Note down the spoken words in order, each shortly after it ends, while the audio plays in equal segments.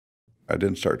I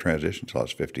didn't start transition until I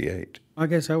was 58. I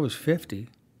guess I was 50.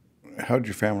 How did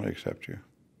your family accept you?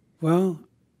 Well,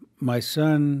 my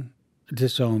son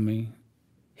disowned me.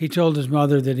 He told his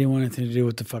mother that he didn't want anything to do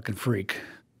with the fucking freak.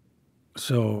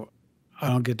 So I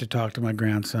don't get to talk to my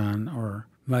grandson or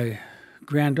my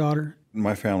granddaughter.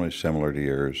 My family's similar to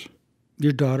yours.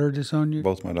 Your daughter disowned you?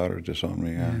 Both my daughters disowned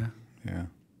me, yeah.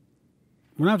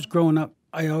 When I was growing up,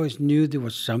 I always knew there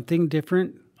was something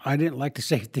different. I didn't like the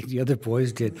same thing the other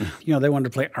boys did. You know, they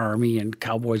wanted to play Army and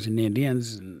Cowboys and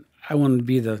Indians, and I wanted to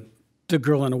be the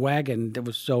girl in a wagon that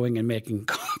was sewing and making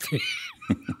coffee.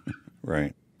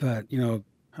 Right. But, you know,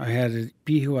 I had to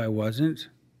be who I wasn't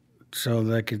so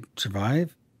that I could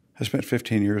survive. I spent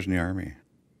 15 years in the Army,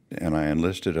 and I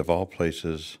enlisted, of all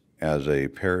places, as a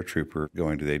paratrooper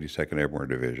going to the 82nd Airborne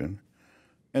Division.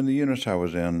 And the units I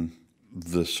was in,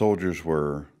 the soldiers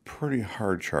were pretty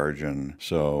hard charging,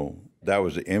 so that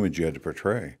was the image you had to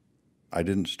portray. I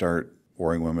didn't start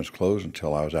wearing women's clothes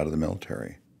until I was out of the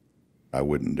military. I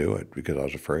wouldn't do it because I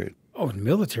was afraid. Oh,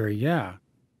 military, yeah.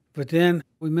 But then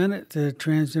we met at the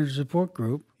transgender support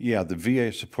group. Yeah, the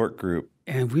VA support group.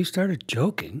 And we started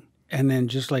joking and then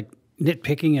just like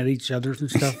nitpicking at each other and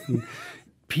stuff. And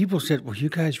people said, well, you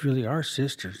guys really are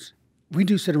sisters. We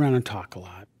do sit around and talk a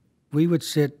lot. We would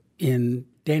sit in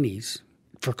Denny's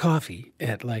for coffee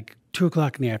at like 2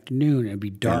 o'clock in the afternoon and it'd be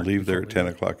dark. And leave there at 10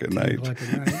 o'clock at night.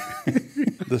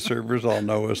 The servers all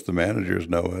know us. The managers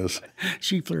know us.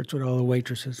 She flirts with all the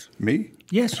waitresses. Me?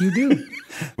 Yes, you do.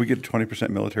 We get a 20%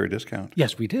 military discount.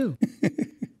 Yes, we do.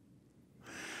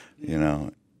 You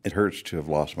know, it hurts to have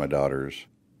lost my daughters,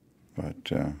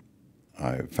 but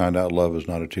I found out love is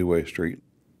not a two-way street.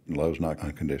 Love's not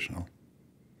unconditional.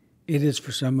 It is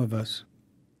for some of us.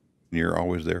 You're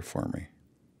always there for me.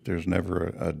 There's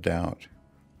never a doubt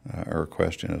or a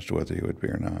question as to whether you would be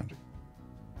or not.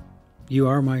 You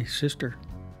are my sister.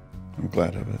 I'm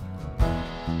glad of it.